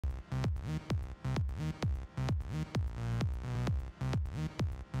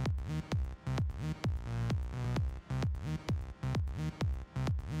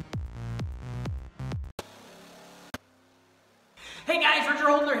Hey guys, Richard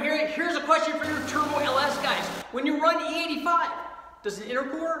Holdner here. Here's a question for your Turbo LS guys. When you run E85, does an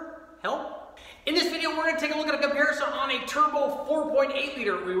intercooler help? In this video, we're going to take a look at a comparison on a Turbo 4.8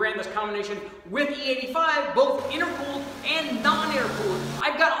 liter. We ran this combination with E85, both intercooled and non-intercooled.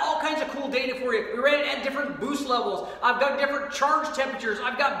 I've got all kinds of cool data for you. We ran it at different boost levels. I've got different charge temperatures.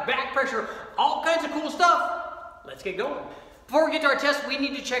 I've got back pressure, all kinds of cool stuff. Let's get going. Before we get to our test, we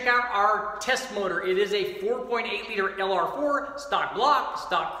need to check out our test motor. It is a 4.8 liter LR4, stock block,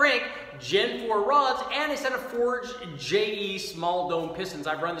 stock crank, Gen 4 rods, and a set of forged JE small dome pistons.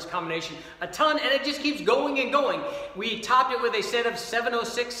 I've run this combination a ton, and it just keeps going and going. We topped it with a set of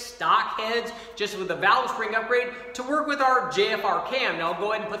 706 stock heads, just with a valve spring upgrade, to work with our JFR cam. Now I'll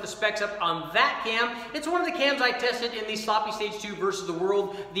go ahead and put the specs up on that cam. It's one of the cams I tested in the Sloppy Stage 2 versus the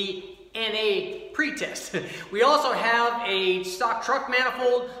World, the NA pre-test. We also have a stock truck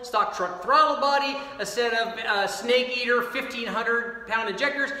manifold, stock truck throttle body, a set of Snake Eater 1,500 pound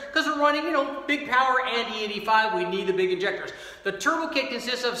injectors, because we're running, big power and E85, we need the big injectors. The turbo kit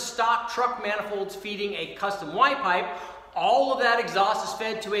consists of stock truck manifolds feeding a custom Y pipe. All of that exhaust is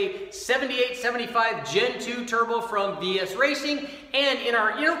fed to a 7875 Gen 2 turbo from VS Racing, and in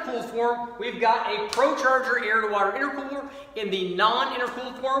our intercooled form, we've got a ProCharger air-to-water intercooler. In the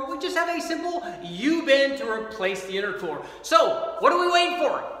non-intercooled form, we just have a simple U-bend to replace the intercooler. So, what are we waiting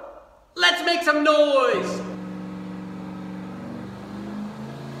for? Let's make some noise!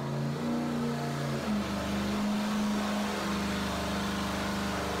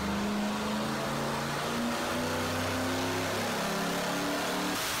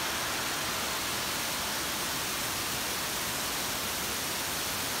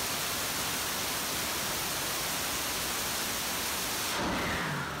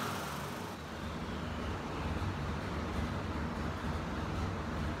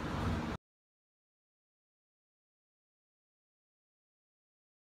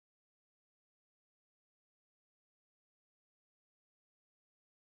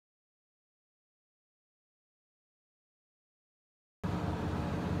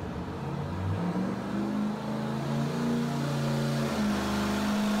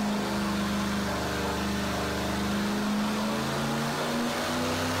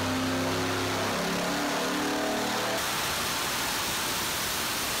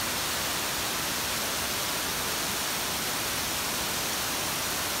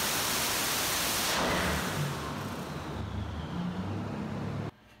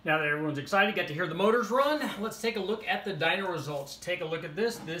 Now that everyone's excited, got to hear the motors run, let's take a look at the dyno results. Take a look at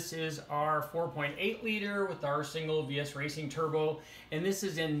this. This is our 4.8 liter with our single VS Racing turbo, and this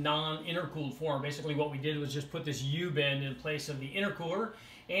is in non-intercooled form. Basically what we did was just put this U-bend in place of the intercooler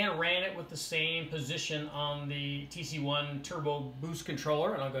and ran it with the same position on the TC1 turbo boost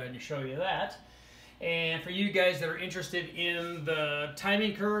controller, and I'll go ahead and show you that. And for you guys that are interested in the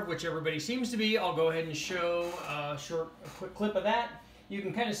timing curve, which everybody seems to be, I'll go ahead and show a quick clip of that. You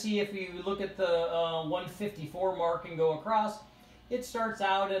can kind of see if you look at the 154 mark and go across, it starts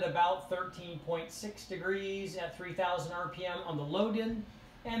out at about 13.6 degrees at 3,000 RPM on the load in,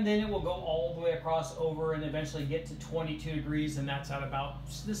 and then it will go all the way across over and eventually get to 22 degrees, and that's at about,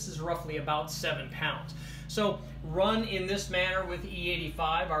 this is roughly about 7 pounds. So run in this manner with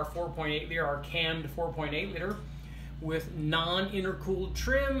E85, our 4.8 liter, our cammed 4.8 liter, with non-intercooled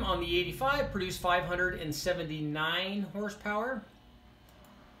trim on the E85, produce 579 horsepower.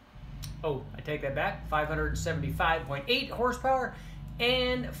 Oh, I take that back, 575.8 horsepower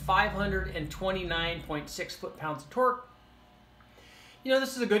and 529.6 foot-pounds of torque.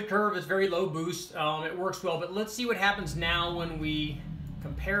 This is a good curve. It's very low boost. It works well, but let's see what happens now when we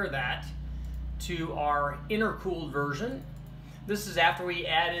compare that to our intercooled version. This is after we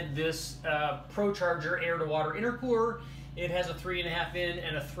added this ProCharger air-to-water intercooler. It has a 3.5 in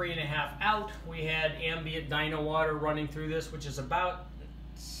and a 3.5 out. We had ambient dyno water running through this, which is about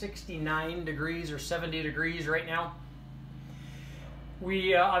 69 degrees or 70 degrees right now.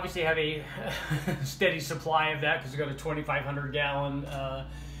 We obviously have a steady supply of that because we've got a 2,500 gallon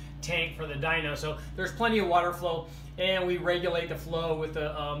tank for the dyno, so there's plenty of water flow, and we regulate the flow with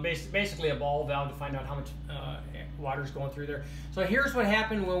a, basically a ball valve to find out how much water is going through there. So here's what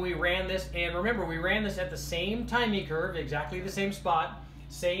happened when we ran this, and remember we ran this at the same timing curve, exactly the same spot,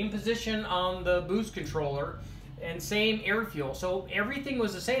 same position on the boost controller, and same air fuel. So everything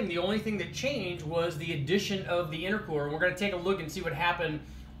was the same. The only thing that changed was the addition of the intercooler. And we're going to take a look and see what happened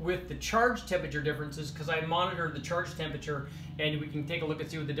with the charge temperature differences, because I monitored the charge temperature, and we can take a look and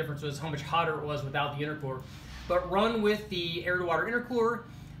see what the difference was, how much hotter it was without the intercooler. But run with the air-to-water intercooler,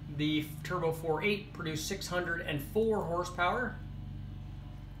 the Turbo 4.8 produced 604 horsepower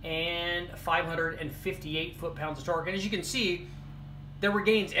and 558 foot-pounds of torque. And as you can see, there were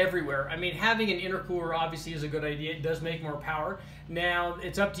gains everywhere. I mean, having an intercooler obviously is a good idea. It does make more power. Now,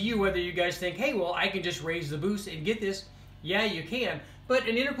 it's up to you whether you guys think, hey, well, I can just raise the boost and get this. Yeah, you can. But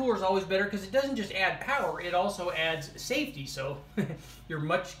an intercooler is always better because it doesn't just add power, it also adds safety. So you're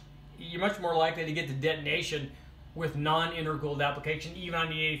much more likely to get the detonation with non-intercooled application, even on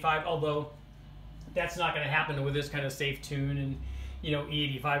the E85, although that's not going to happen with this kind of safe tune and, you know,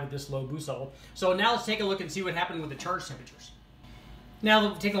 E85 with this low boost level. So now let's take a look and see what happened with the charge temperatures. Now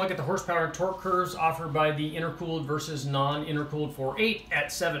let's take a look at the horsepower and torque curves offered by the intercooled versus non-intercooled 4.8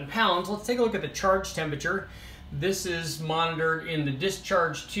 at 7 pounds. Let's take a look at the charge temperature. This is monitored in the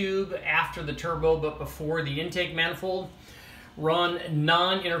discharge tube after the turbo but before the intake manifold. Run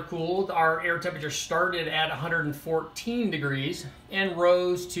non-intercooled, our air temperature started at 114 degrees and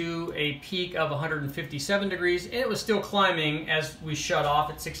rose to a peak of 157 degrees, and it was still climbing as we shut off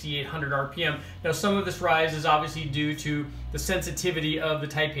at 6,800 RPM. Now, some of this rise is obviously due to the sensitivity of the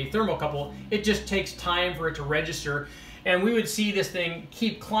Type A thermocouple. It just takes time for it to register, and we would see this thing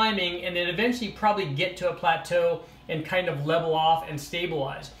keep climbing and then eventually probably get to a plateau and kind of level off and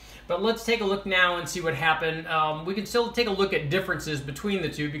stabilize. But let's take a look now and see what happened. We can still take a look at differences between the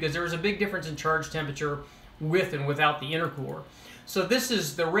two because there was a big difference in charge temperature with and without the intercooler. So this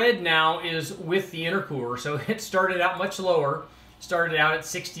is, the red now is with the intercooler. So it started out much lower, started out at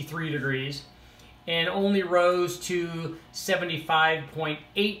 63 degrees and only rose to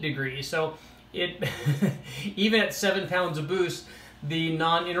 75.8 degrees. So it, even at 7 pounds of boost, the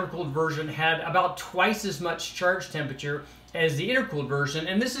non-intercooled version had about twice as much charge temperature as the intercooled version.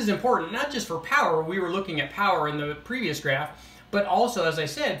 And this is important, not just for power. We were looking at power in the previous graph, but also, as I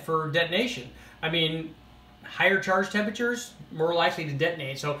said, for detonation. I mean, higher charge temperatures, more likely to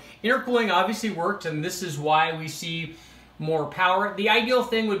detonate. So intercooling obviously worked, and this is why we see more power. The ideal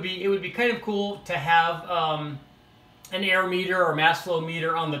thing would be, it would be kind of cool to have an air meter or mass flow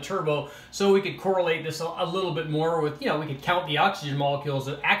meter on the turbo so we could correlate this a little bit more with, you know, we could count the oxygen molecules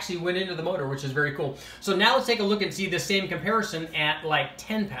that actually went into the motor, which is very cool. So now let's take a look and see the same comparison at like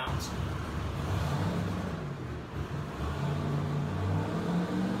 10 pounds.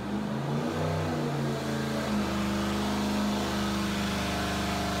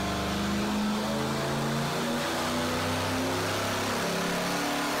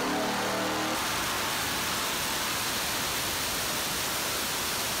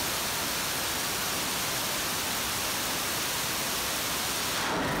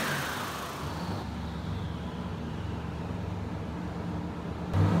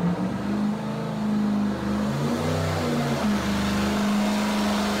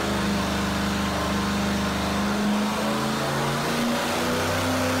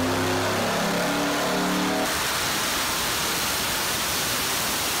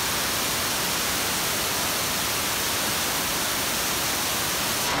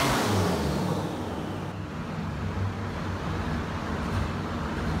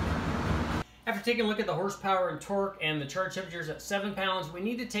 After taking a look at the horsepower and torque and the charge temperatures at 7 pounds, we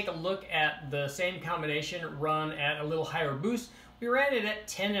need to take a look at the same combination run at a little higher boost. We ran it at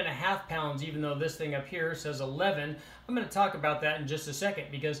 10.5 pounds, even though this thing up here says 11. I'm going to talk about that in just a second,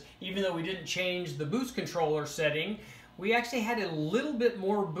 because even though we didn't change the boost controller setting, we actually had a little bit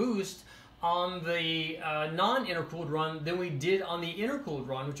more boost on the non-intercooled run than we did on the intercooled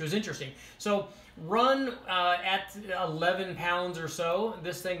run, which was interesting. So run at 11 pounds or so,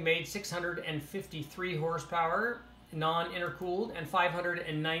 this thing made 653 horsepower non-intercooled and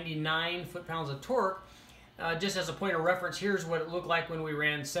 599 foot-pounds of torque. Just as a point of reference, here's what it looked like when we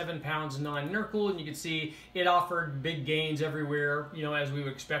ran 7 pounds non-intercooled, and you can see it offered big gains everywhere, you know, as we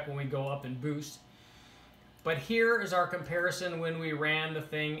would expect when we go up and boost. But here is our comparison when we ran the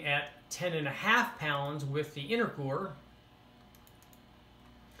thing at 10.5 pounds with the intercooler.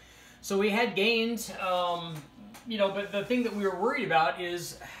 So we had gains, you know, but the thing that we were worried about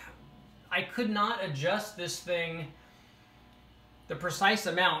is I could not adjust this thing the precise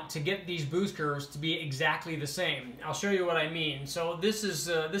amount to get these boost curves to be exactly the same. I'll show you what I mean. So this is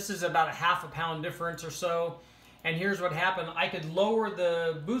about a half a pound difference or so, and here's what happened. I could lower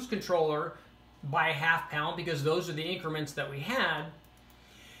the boost controller by a half pound because those are the increments that we had.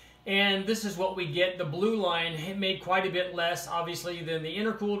 And this is what we get. The blue line, it made quite a bit less, obviously, than the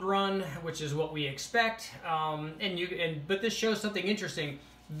intercooled run, which is what we expect. But this shows something interesting,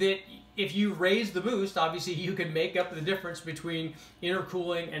 that if you raise the boost, obviously you can make up the difference between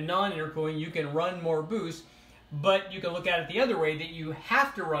intercooling and non-intercooling. You can run more boost, but you can look at it the other way, that you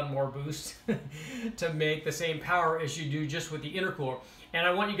have to run more boost to make the same power as you do just with the intercooler. And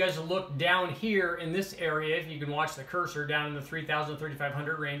I want you guys to look down here in this area, if you can watch the cursor down in the 3,000,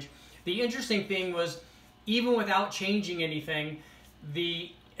 3,500 range. The interesting thing was, even without changing anything,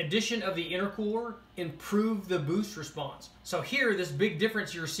 the addition of the intercooler improved the boost response. So here, this big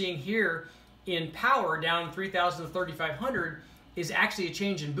difference you're seeing here in power down 3,000 to 3,500 is actually a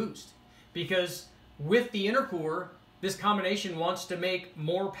change in boost, because with the intercooler, this combination wants to make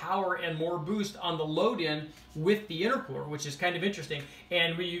more power and more boost on the load end with the intercooler, which is kind of interesting.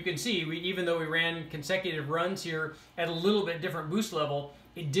 And you can see, even though we ran consecutive runs here at a little bit different boost level,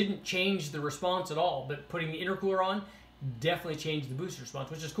 it didn't change the response at all. But putting the intercooler on definitely changed the boost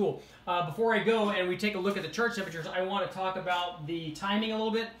response, which is cool. Before I go and we take a look at the charge temperatures, I want to talk about the timing a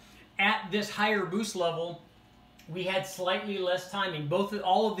little bit. At this higher boost level, we had slightly less timing.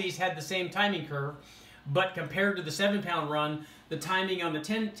 All of these had the same timing curve, but compared to the 7-pound run, the timing on the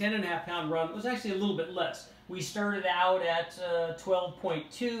 10.5-pound run was actually a little bit less. We started out at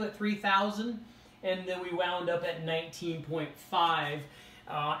 12.2 at 3,000, and then we wound up at 19.5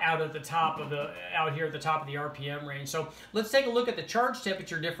 out at the top of out here at the top of the RPM range. So let's take a look at the charge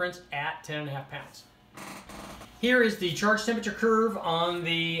temperature difference at 10.5 pounds. Here is the charge temperature curve on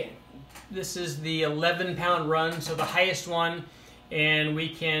this is the 11-pound run, so the highest one, and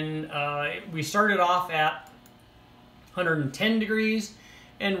we started off at 110 degrees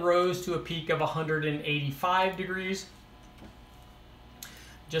and rose to a peak of 185 degrees.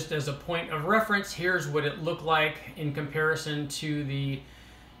 Just as a point of reference, here's what it looked like in comparison to the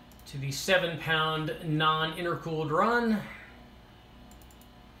 7-pound non-intercooled run.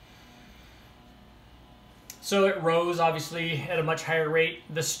 So it rose, obviously, at a much higher rate.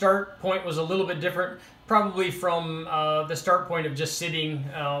 The start point was a little bit different, probably from the start point of just sitting.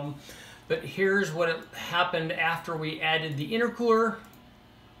 But here's what happened after we added the intercooler.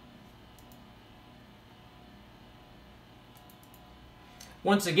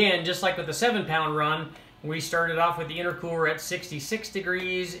 Once again, just like with the 7-pound run, we started off with the intercooler at 66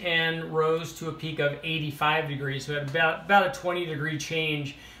 degrees and rose to a peak of 85 degrees. So we had about a 20-degree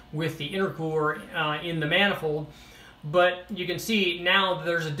change with the intercooler in the manifold. But you can see now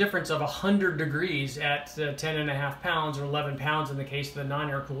there's a difference of 100 degrees at 10.5 pounds or 11 pounds in the case of the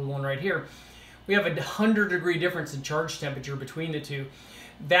non-intercooled one right here. We have a 100-degree difference in charge temperature between the two.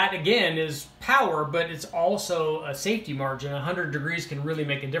 That again is power, but it's also a safety margin. 100 degrees can really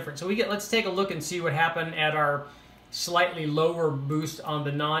make a difference. So let's take a look and see what happened at our slightly lower boost on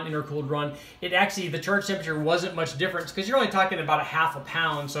the non-intercooled run. The charge temperature wasn't much different because you're only talking about a half a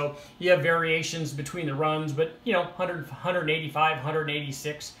pound, so you have variations between the runs, but 100, 185,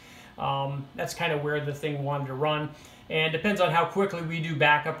 186, that's kind of where the thing wanted to run. And depends on how quickly we do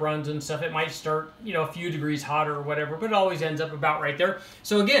backup runs and stuff. It might start, a few degrees hotter or whatever, but it always ends up about right there.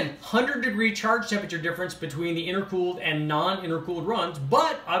 So again, 100-degree charge temperature difference between the intercooled and non-intercooled runs.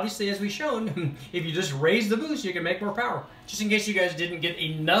 But obviously, as we've shown, if you just raise the boost, you can make more power. Just in case you guys didn't get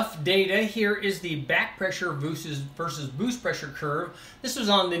enough data, here is the back pressure versus boost pressure curve. This was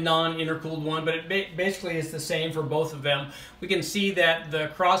on the non-intercooled one, but it basically is the same for both of them. We can see that the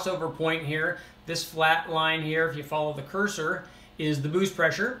crossover point here, this flat line here, if you follow the cursor, is the boost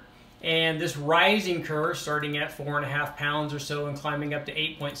pressure. And this rising curve, starting at 4.5 pounds or so and climbing up to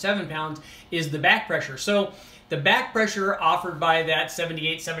 8.7 pounds, is the back pressure. So the back pressure offered by that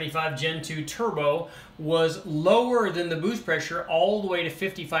 7875 Gen 2 Turbo was lower than the boost pressure all the way to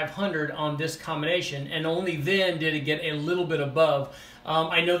 5500 on this combination, and only then did it get a little bit above.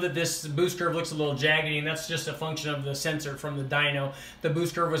 I know that this boost curve looks a little jaggedy, and that's just a function of the sensor from the dyno. The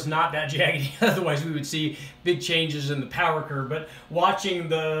boost curve was not that jaggedy, otherwise we would see big changes in the power curve. But watching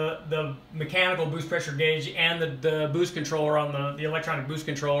the mechanical boost pressure gauge and the boost controller on the electronic boost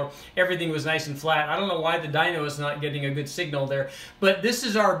controller, everything was nice and flat. I don't know why the dyno is not getting a good signal there. But this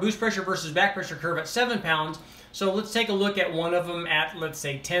is our boost pressure versus back pressure curve at 7 pounds. So let's take a look at one of them at, let's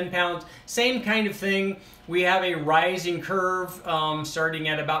say, 10 pounds. Same kind of thing. We have a rising curve starting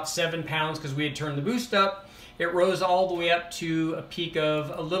at about 7 pounds because we had turned the boost up. It rose all the way up to a peak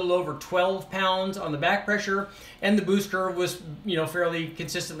of a little over 12 pounds on the back pressure, and the boost curve was, fairly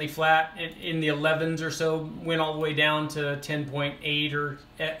consistently flat in the 11s or so, went all the way down to 10.8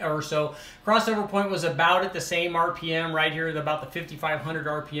 or so. Crossover point was about at the same RPM right here at about the 5500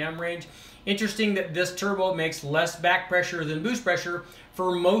 RPM range. Interesting that this turbo makes less back pressure than boost pressure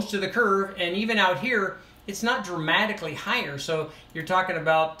for most of the curve, and even out here, it's not dramatically higher. So you're talking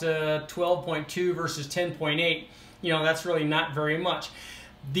about 12.2 versus 10.8. That's really not very much.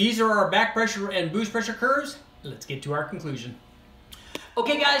 These are our back pressure and boost pressure curves. Let's get to our conclusion.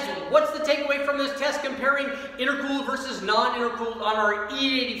 Okay guys, what's the takeaway from this test comparing intercooled versus non-intercooled on our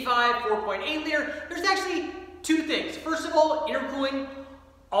E85 4.8 liter? There's actually two things. First of all, intercooling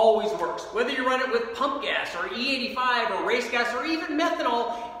always works. Whether you run it with pump gas or E85 or race gas or even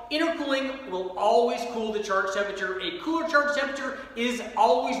methanol, intercooling will always cool the charge temperature. A cooler charge temperature is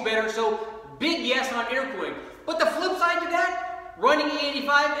always better, so big yes on intercooling. But the flip side to that, running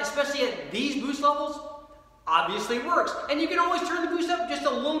E85, especially at these boost levels, obviously works. And you can always turn the boost up just a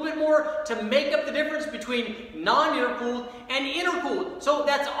little bit more to make up the difference between non-intercooled and intercooled. So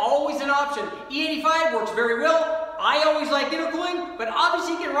that's always an option. E85 works very well. I always like intercooling, but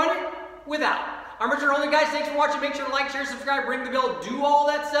obviously you can run it without. I'm Richard Only, guys. Thanks for watching. Make sure to like, share, subscribe, ring the bell, do all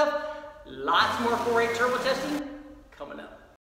that stuff. Lots more 4.8 turbo testing coming up.